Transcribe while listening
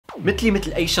مثلي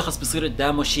مثل اي شخص بصير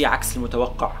قدامه شيء عكس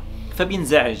المتوقع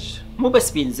فبينزعج. مو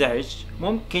بس بينزعج،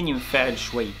 ممكن ينفعل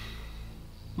شوي،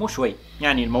 مو شوي،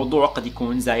 يعني الموضوع قد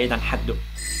يكون زايد عن حده.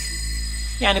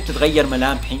 يعني بتتغير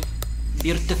ملامحي،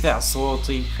 بيرتفع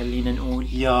صوتي، خلينا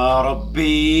نقول يا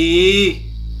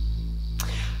ربي.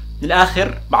 من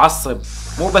الاخر بعصب.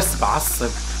 مو بس بعصب،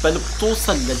 بل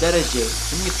بتوصل لدرجة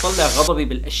اني بطلع غضبي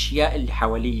بالاشياء اللي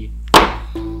حوالي.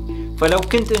 فلو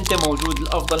كنت انت موجود،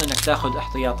 الافضل انك تاخذ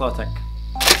احتياطاتك،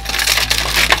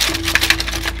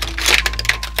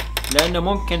 لانه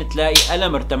ممكن تلاقي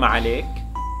قلم ارتمى عليك،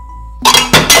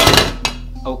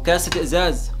 او كاسة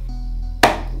ازاز،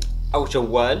 او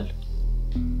جوال،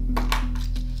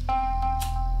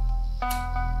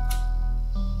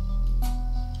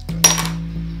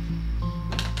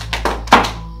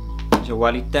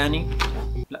 جوالي الثاني.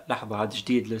 لا لحظة، هذا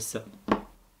جديد لسه.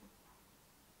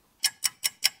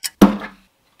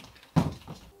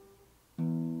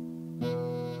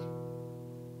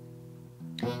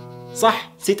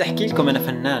 صح، نسيت احكي لكم انا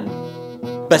فنان،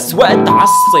 بس وقت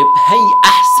عصب هي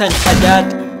احسن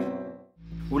اداة.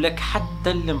 ولك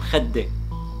حتى المخدة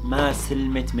ما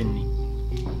سلمت مني.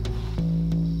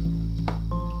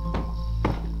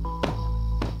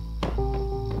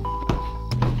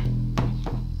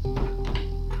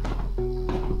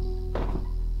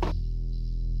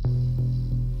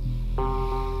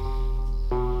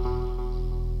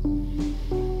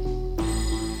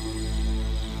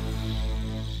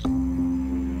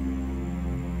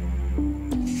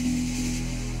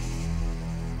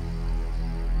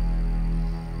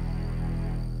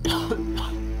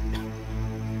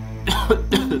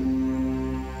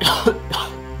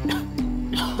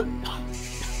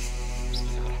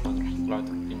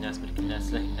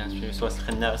 وسواس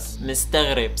الخناس.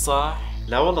 مستغرب صح؟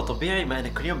 لا والله طبيعي، ما انا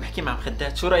كل يوم بحكي مع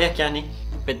مخدات. شو رايك يعني؟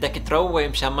 بدك تروق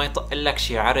مشان ما يطق لك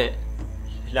شي عرق.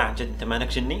 لا عن جد انت مانك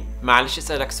جني؟ معلش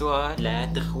اسالك سؤال. لا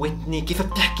تخوتني، كيف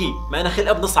بتحكي؟ ما انا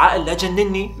خلقه بنص عقل، لا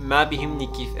جنني. ما بيهمني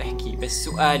كيف احكي، بس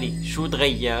سؤالي شو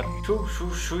تغير؟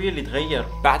 شو يلي تغير؟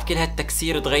 بعد كل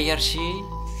هالتكسير تغير شي؟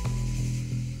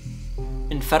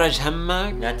 انفرج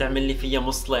همك؟ لا تعمل لي فيها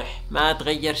مصلح. ما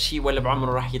تغير شي ولا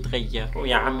بعمره راح يتغير.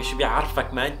 ويا عمي شو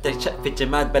بيعرفك، ما انت شقفة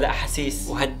جماد بلا احاسيس.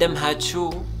 وهالدم هاد شو؟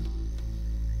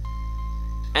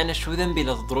 انا شو ذنبي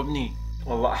لتضربني؟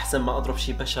 والله احسن ما اضرب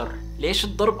شي بشر. ليش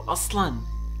الضرب اصلا؟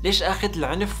 ليش اخذ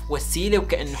العنف وسيلة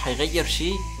وكأنه حيغير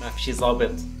شي؟ ما في شي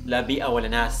ظابط، لا بيئة ولا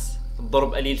ناس.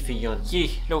 الضرب قليل فيهم. ييه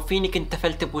لو فيني كنت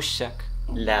تفلت بوشك.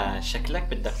 لا شكلك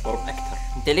بدك ضرب اكثر.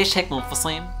 انت ليش هيك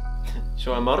منفصم؟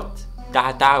 شو امرت؟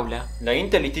 تعا ولا لا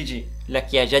انت اللي تيجي.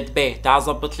 لك يا جد بيه، تعا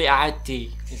زبط لي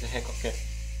قعدتي. اذا هيك اوكي.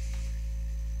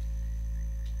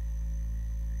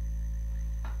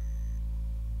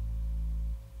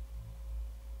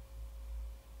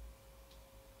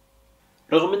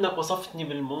 رغم انك وصفتني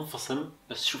بالمنفصم،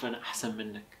 بس شوف انا احسن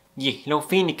منك. يه لو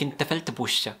فيني كنت تفلت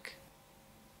بوشك.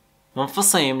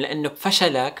 منفصم لانه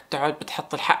بفشلك بتقعد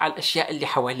بتحط الحق على الاشياء اللي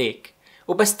حواليك،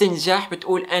 وبس تنجح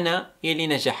بتقول انا يلي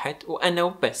نجحت، وانا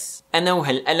وبس. انا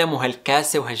وهالقلم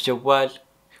وهالكاسة وهالجوال،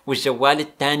 والجوال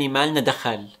التاني مالنا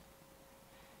دخل.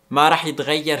 ما راح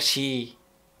يتغير شي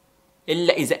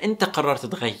الا اذا انت قررت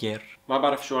تغير. ما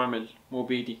بعرف شو اعمل، مو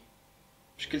بيدي.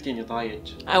 مشكلتي اني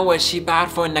ضايج. اول شي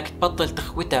بعرفه انك تبطل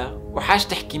تخوتها وحاج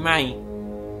تحكي معي.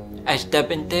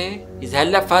 اجدب انت. اذا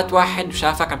هلا فات واحد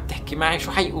وشافك عم تحكي معي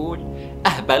شو حيقول؟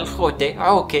 اهبل، خوته،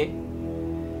 عوكة.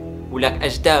 ولك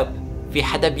اجدب، في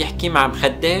حدا بيحكي مع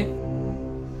مخدة؟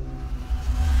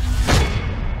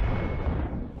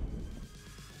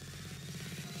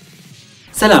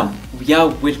 سلام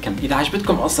ويا ويلكم. اذا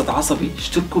عجبتكم قصة عصبي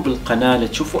اشتركوا بالقناة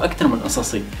لتشوفوا اكثر من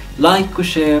قصصي. لايك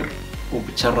وشير،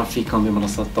 وبتشرف فيكم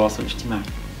بمنصات التواصل الاجتماعي.